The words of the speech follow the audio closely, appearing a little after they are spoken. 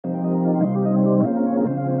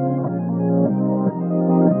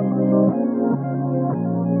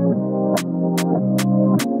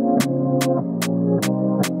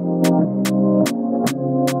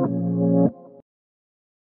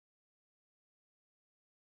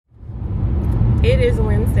It is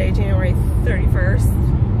Wednesday, January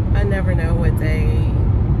 31st. I never know what day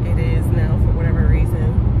it is now for whatever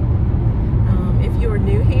reason. If you are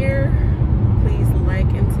new here, please like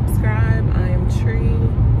and subscribe. I am Tree.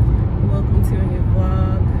 Welcome to a new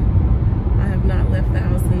vlog. I have not left the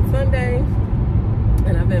house since Sunday,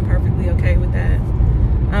 and I've been perfectly okay with that.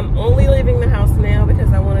 I'm only leaving the house now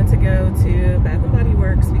because I wanted to go to Bath & Body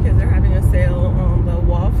Works because they're having a sale on the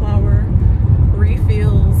wallflower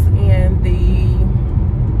refills and the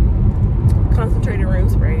concentrated room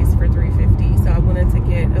sprays for $3.50. So I wanted to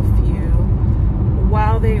get a few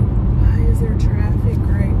while they... Why is there traffic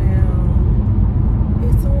right now?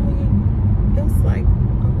 It's like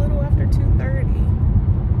a little after 2:30.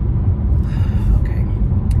 Okay.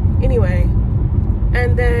 Anyway,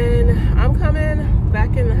 and then I'm coming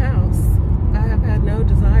back in the house. I have had no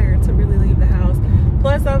desire to really leave the house.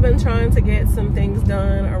 Plus, I've been trying to get some things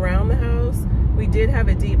done around the house. We did have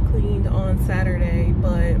it deep cleaned on Saturday,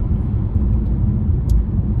 but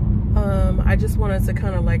I just wanted to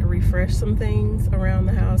kind of like refresh some things around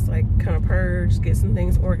the house, like kind of purge, get some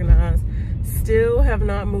things organized. Still have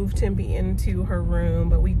not moved Tempe into her room,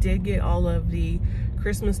 but we did get all of the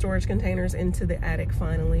Christmas storage containers into the attic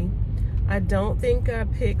finally. I don't think I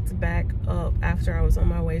picked back up after I was on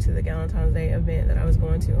my way to the Valentine's Day event that I was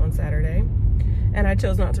going to on Saturday. And I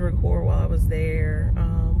chose not to record while I was there.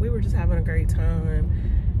 We were just having a great time,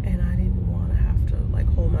 and I didn't want to have to like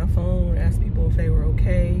hold my phone, ask people if they were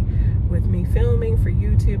okay with me filming for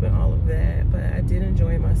YouTube and all of that. But I did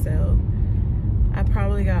enjoy myself. I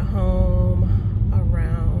probably got home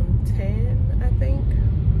around 10, I think.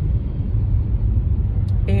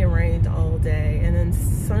 It rained all day, and then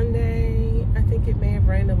Sunday I think it may have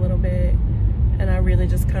rained a little bit, and I really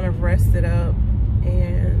just kind of rested up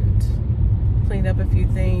and cleaned up a few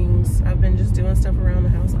things. I've been just doing stuff around the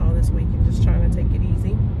house all this week and just trying to take it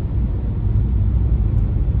easy.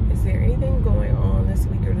 Is there anything going on this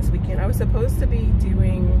week or this weekend? I was supposed to be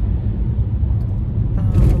doing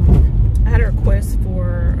I had a request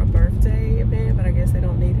for a birthday event, but I guess they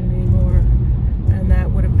don't need it anymore, and that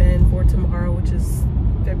would have been for tomorrow, which is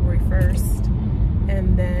February 1st.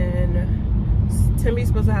 And then Timmy's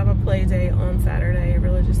supposed to have a play date on Saturday. It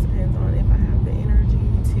really just depends on if I have the energy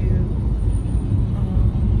to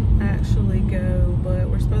actually go, but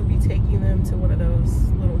we're supposed to be taking them to one of those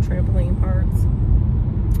little trampoline parks,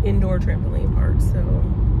 indoor trampoline parks. So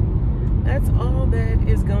that's all that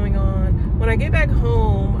is going on. When I get back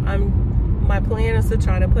home, my plan is to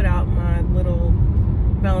try to put out my little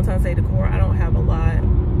Valentine's Day decor. I don't have a lot.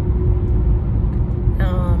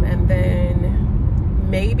 And then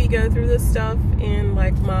maybe go through the stuff in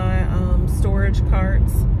like my storage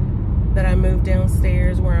carts that I moved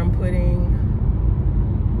downstairs where I'm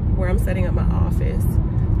setting up my office.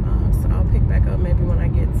 So I'll pick back up maybe when I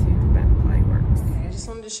get to Bath & Body Works. I just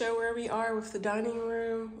wanted to show where we are with the dining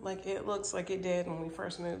room. Like, it looks like it did when we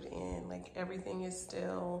first moved in. Like, everything is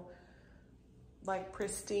still like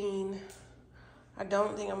pristine. I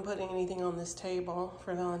don't think I'm putting anything on this table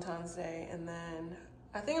for Valentine's Day. And then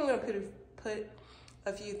I think I'm gonna put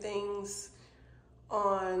a few things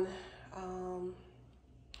on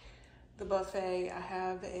the buffet. I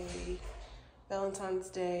have a Valentine's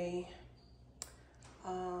Day,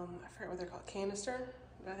 I forget what they're called, canister,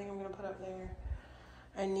 that I think I'm gonna put up there.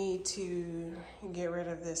 I need to get rid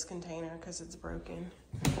of this container because it's broken.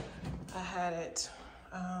 I had it,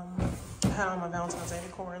 I had all my Valentine's Day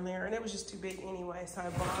decor in there, and it was just too big anyway, so I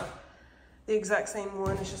bought the exact same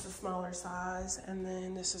one. It's just a smaller size. And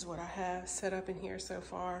then this is what I have set up in here so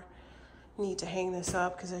far. Need to hang this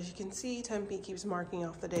up because, as you can see, Tempe keeps marking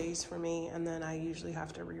off the days for me, and then I usually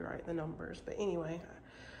have to rewrite the numbers. But anyway,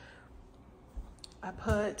 I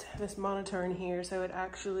put this monitor in here, so it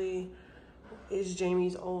actually is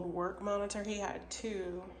Jamie's old work monitor. He had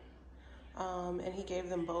two, and he gave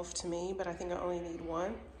them both to me, but I think I only need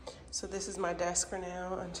one. So this is my desk for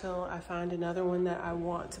now until I find another one that I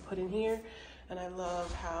want to put in here. And I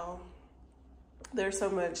love how there's so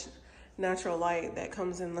much natural light that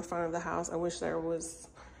comes in the front of the house. I wish there was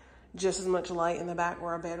just as much light in the back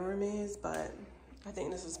where our bedroom is, but I think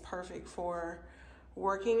this is perfect for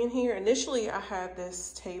working in here. Initially, I had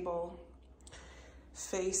this table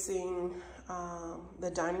facing the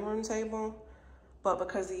dining room table, but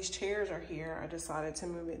because these chairs are here, I decided to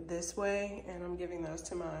move it this way, and I'm giving those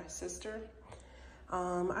to my sister.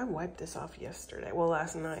 I wiped this off yesterday, well,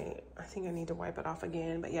 last night. I think I need to wipe it off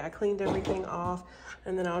again, but yeah, I cleaned everything off,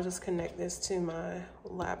 and then I'll just connect this to my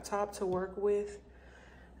laptop to work with.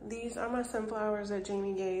 These are my sunflowers that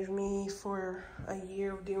Jamie gave me for a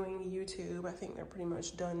year of doing YouTube. I think they're pretty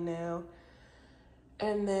much done now.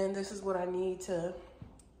 And then this is what I need to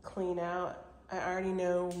clean out. I already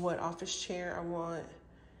know what office chair I want.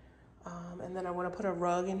 And then I want to put a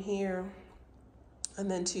rug in here. And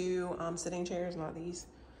then 2 sitting chairs, not these.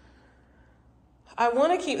 I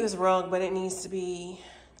want to keep this rug, but it needs to be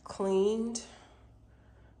cleaned.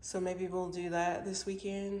 So maybe we'll do that this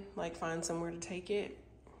weekend, like find somewhere to take it.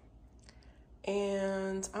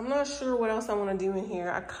 And I'm not sure what else I want to do in here.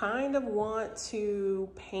 I kind of want to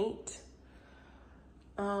paint.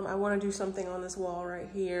 I want to do something on this wall right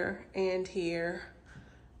here and here.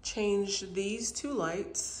 Change these 2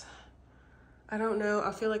 lights. I don't know.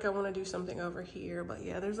 I feel like I want to do something over here, but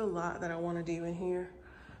yeah, there's a lot that I want to do in here.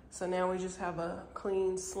 So now we just have a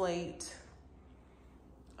clean slate.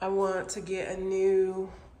 I want to get a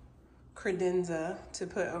new credenza to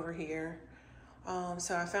put over here.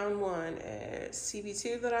 So I found one at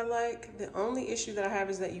CB2 that I like. The only issue that I have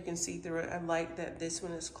is that you can see through it. I like that this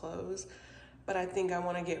one is closed, but I think I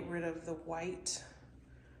want to get rid of the white.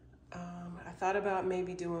 I thought about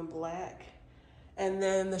maybe doing black. And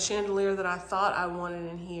then the chandelier that I thought I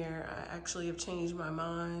wanted in here, I actually have changed my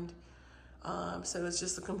mind. So it's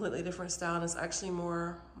just a completely different style, and it's actually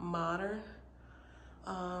more modern.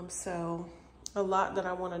 So a lot that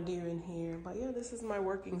I want to do in here. But yeah, this is my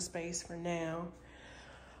working space for now.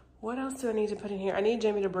 What else do I need to put in here? I need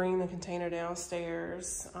Jamie to bring the container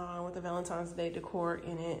downstairs with the Valentine's Day decor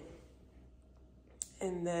in it.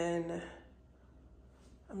 And then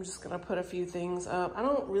I'm just gonna put a few things up. I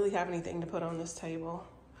don't really have anything to put on this table.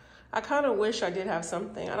 I kind of wish I did have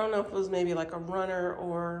something. I don't know if it was maybe like a runner,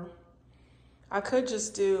 or I could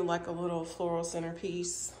just do like a little floral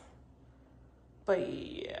centerpiece. But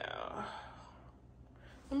yeah,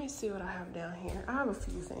 let me see what I have down here. I have a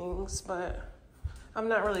few things, but I'm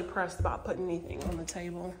not really pressed about putting anything on the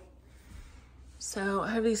table. So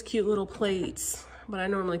I have these cute little plates, but I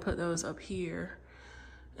normally put those up here.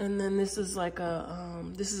 And then this is like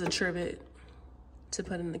this is a trivet to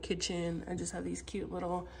put in the kitchen. I just have these cute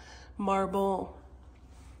little marble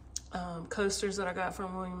coasters that I got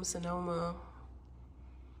from Williams-Sonoma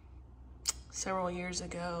several years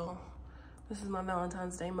ago. This is my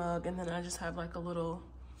Valentine's Day mug, and then I just have like a little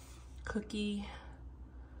cookie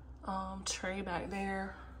tray back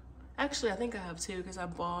there. Actually, I think I have 2 because I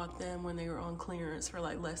bought them when they were on clearance for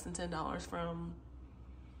like less than $10 from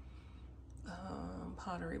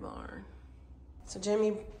Pottery Barn. So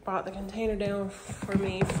Jamie brought the container down for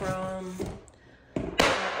me from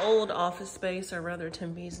my old office space, or rather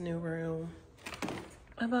Tempe's new room.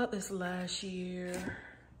 I bought this last year.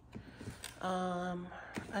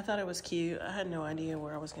 I thought it was cute. I had no idea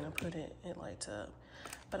where I was gonna put it. It lights up.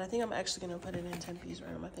 But I think I'm actually gonna put it in Tempe's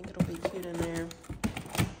room. I think it'll be cute in there.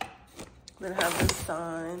 Then I have this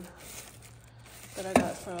sign that I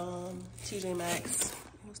got from TJ Maxx.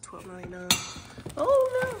 It was $12.99.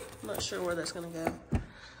 Oh no, I'm not sure where that's gonna go.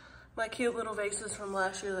 My cute little vases from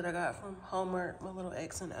last year that I got from Hallmark, my little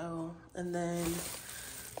X and O. And then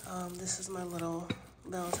this is my little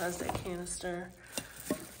Valentine's Day canister.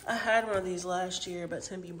 I had one of these last year, but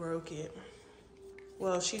Tempe broke it.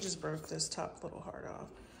 Well, she just broke this top little heart off.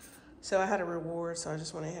 So I had a reward, so I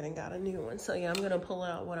just went ahead and got a new one. So yeah, I'm gonna pull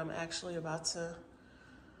out what I'm actually about to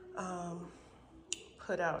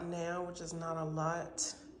put out now, which is not a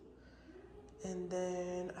lot. And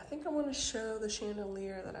then I think I want to show the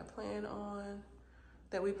chandelier that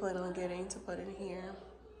we plan on getting to put in here.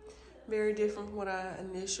 Very different from what I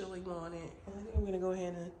initially wanted. And I think I'm gonna go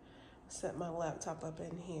ahead and set my laptop up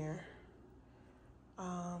in here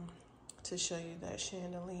to show you that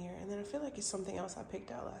chandelier. And then I feel like it's something else I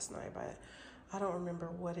picked out last night, but I don't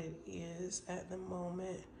remember what it is at the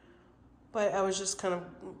moment. But I was just kind of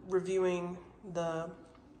reviewing the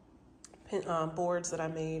boards that I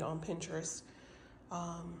made on Pinterest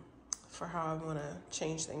for how I want to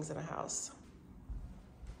change things in a house.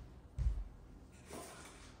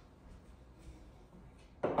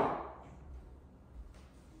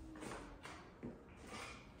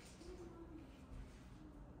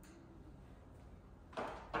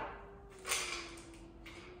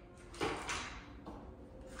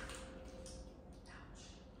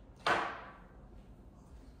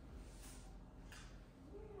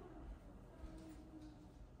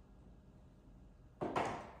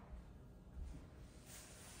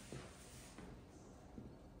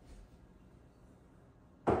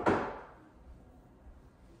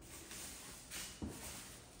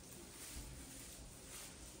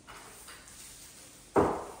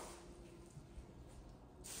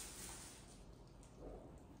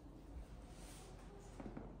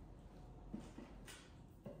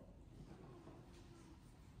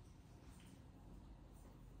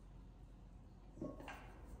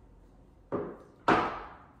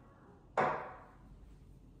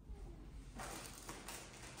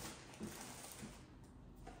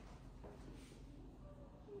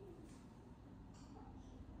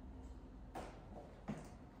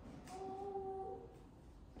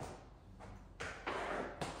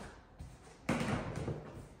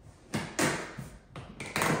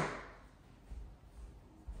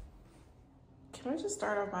 Can I just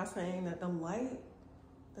start off by saying that the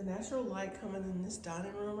natural light coming in this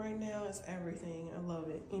dining room right now is everything. I love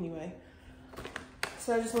it. Anyway,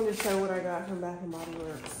 so I just wanted to show what I got from Bath and Body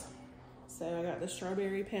Works. So I got the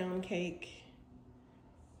strawberry pound cake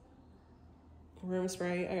room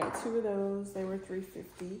spray. I got 2 of those. They were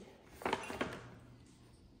 $3.50.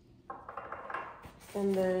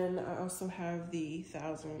 And then I also have the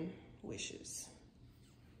 1,000 Wishes.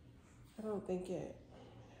 I don't think it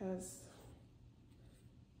has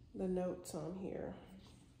the notes on here.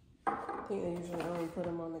 I think they usually only put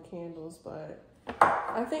them on the candles, but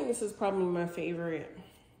I think this is probably my favorite,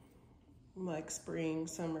 like, spring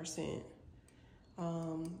summer scent.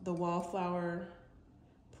 The wallflower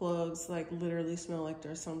plugs like literally smell like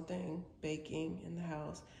there's something baking in the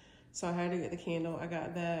house. So I had to get the candle. I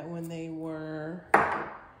got that when they were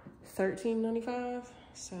 $13.95.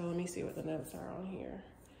 So let me see what the notes are on here.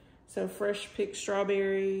 So fresh picked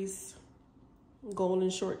strawberries, golden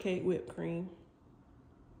shortcake whipped cream.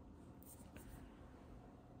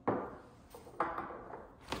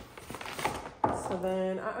 So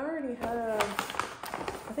then I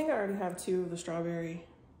think I already have 2 of the strawberry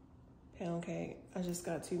pound cake. I just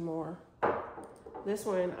got 2 more. This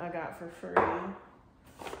one I got for free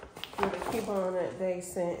with a coupon that they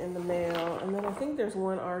sent in the mail. And then I think there's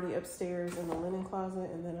one already upstairs in the linen closet.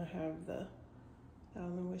 And then I have the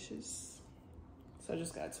 1,000 Wishes. So I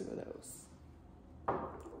just got 2 of those.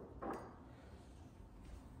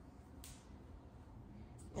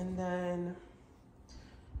 And then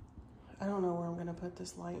I don't know where I'm gonna put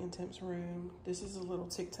this light in Temp's room. This is a little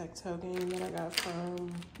tic-tac-toe game that I got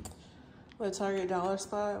from the Target dollar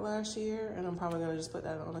spot last year, and I'm probably gonna just put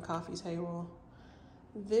that on the coffee table.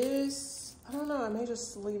 This, I don't know, I may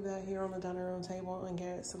just leave that here on the dining room table and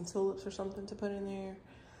get some tulips or something to put in there.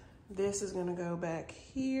 This is gonna go back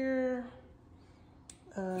here.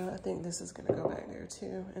 I think this is gonna go back there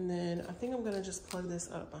too. And then I think I'm gonna just plug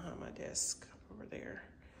this up behind my desk over there.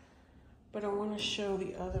 But I wanna show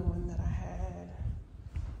the other one that I had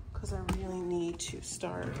because I really need to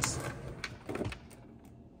start.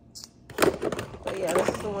 But yeah, this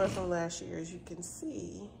is the one from last year. As you can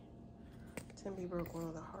see, Timby broke one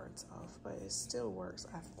of the hearts off, but it still works,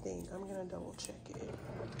 I think. I'm gonna double check it.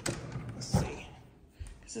 Let's see.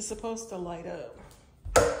 Because it's supposed to light up.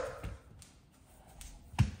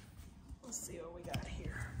 Let's see what we got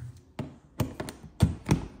here.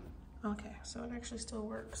 Okay, so it actually still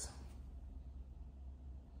works.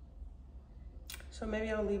 So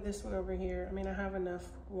maybe I'll leave this one over here. I mean, I have enough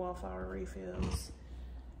wallflower refills.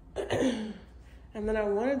 And then I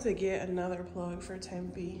wanted to get another plug for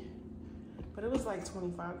Tempe, but it was like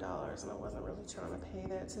 $25 and I wasn't really trying to pay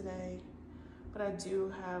that today. But I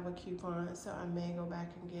do have a coupon, so I may go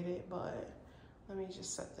back and get it, but let me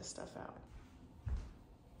just set this stuff out.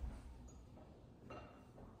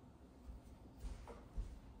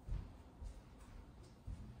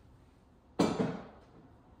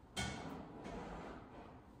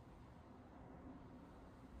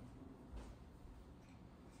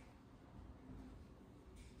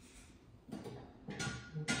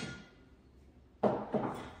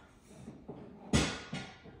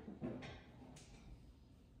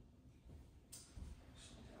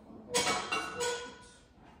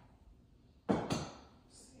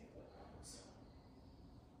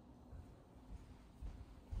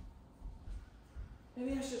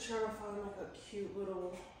 Maybe I should try to find like a cute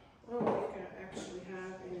little, I don't think I actually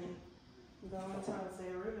have any Valentine's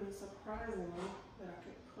Day ribbon, surprisingly, that I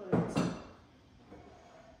could put. Let's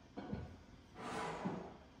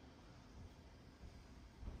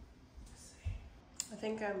see. I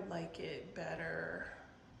think I like it better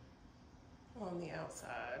on the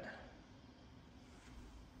outside.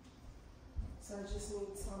 So I just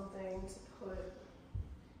need something to put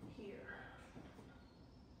here.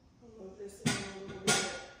 I'll move this in a little bit.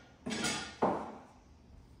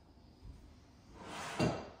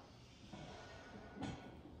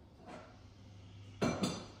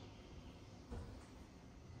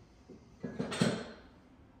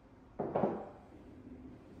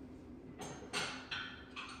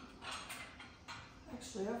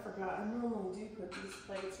 Actually, I forgot. I normally do put these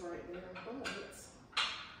plates right there, but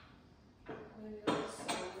maybe I'll just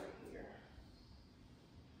start right here.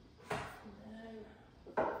 And then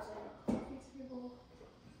put this on the coffee table.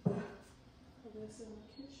 Put this in the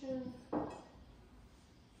kitchen.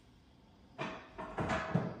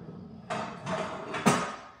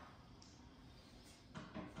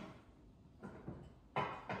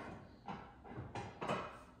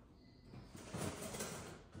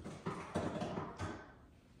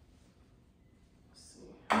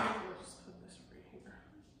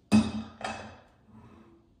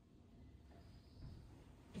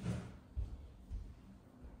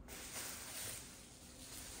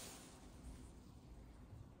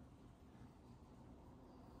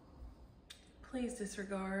 Please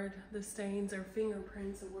disregard the stains or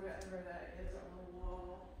fingerprints or whatever that is on the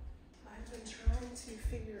wall. I've been trying to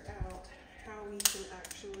figure out how we can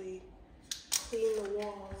actually clean the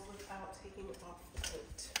walls without taking off the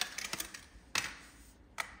paint.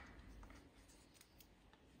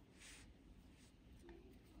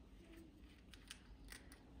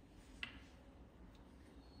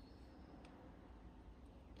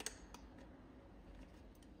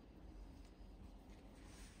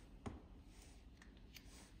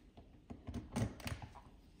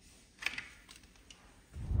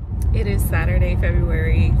 It is Saturday,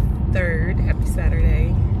 February 3rd. Happy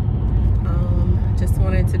Saturday. Just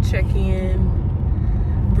wanted to check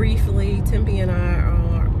in briefly. Tempe and I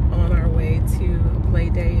are on our way to a play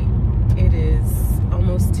date. It is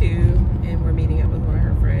almost 2 and we're meeting up with one of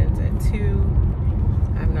her friends at 2.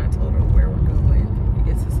 I've not told her where we're going.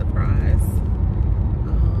 It's a surprise.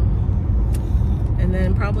 And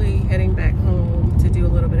then probably heading back home to do a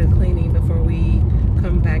little bit of cleaning before we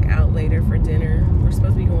come back out later for dinner. We're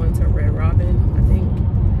supposed to be going to Red Robin, I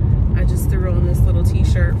think. I just threw on this little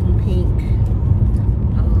t-shirt from Pink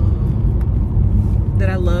that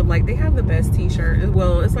I love. Like, they have the best t-shirt.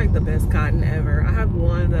 Well, it's like the best cotton ever. I have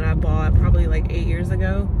one that I bought probably like 8 years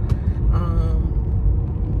ago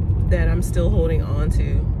that I'm still holding on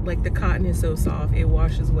to. Like, the cotton is so soft, it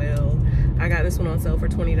washes well. I got this one on sale for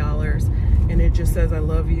 $20 and it just says I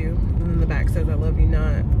love you, and then the back says I love you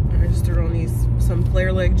not. I just threw on some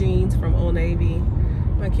flare leg jeans from Old Navy,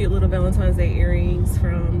 my cute little Valentine's Day earrings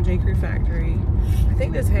from J. Crew Factory. I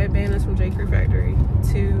think this headband is from J. Crew Factory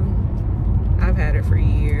too. I've had it for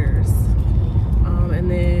years. And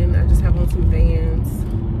then I just have on some Vans.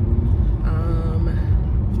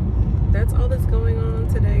 That's all that's going on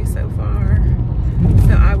today so far.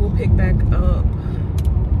 So I will pick back up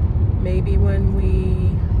maybe when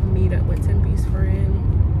we meet up with Tempe's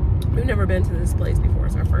friend. We've never been to this place before.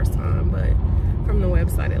 It's our first time, but from the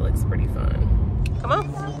website it looks pretty fun. Come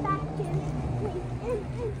on.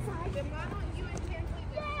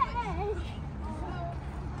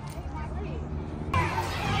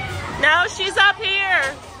 No, she's up here.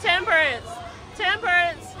 Temperance.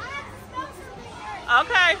 Temperance.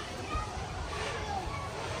 Okay.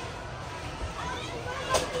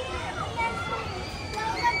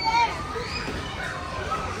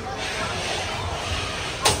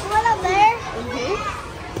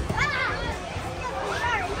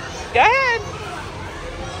 Go ahead.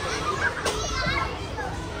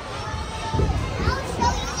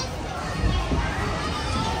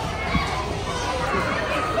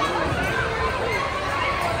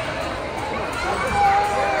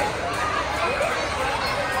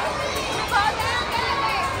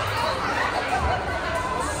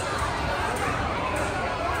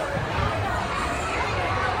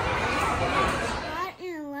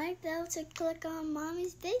 To click on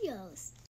mommy's videos.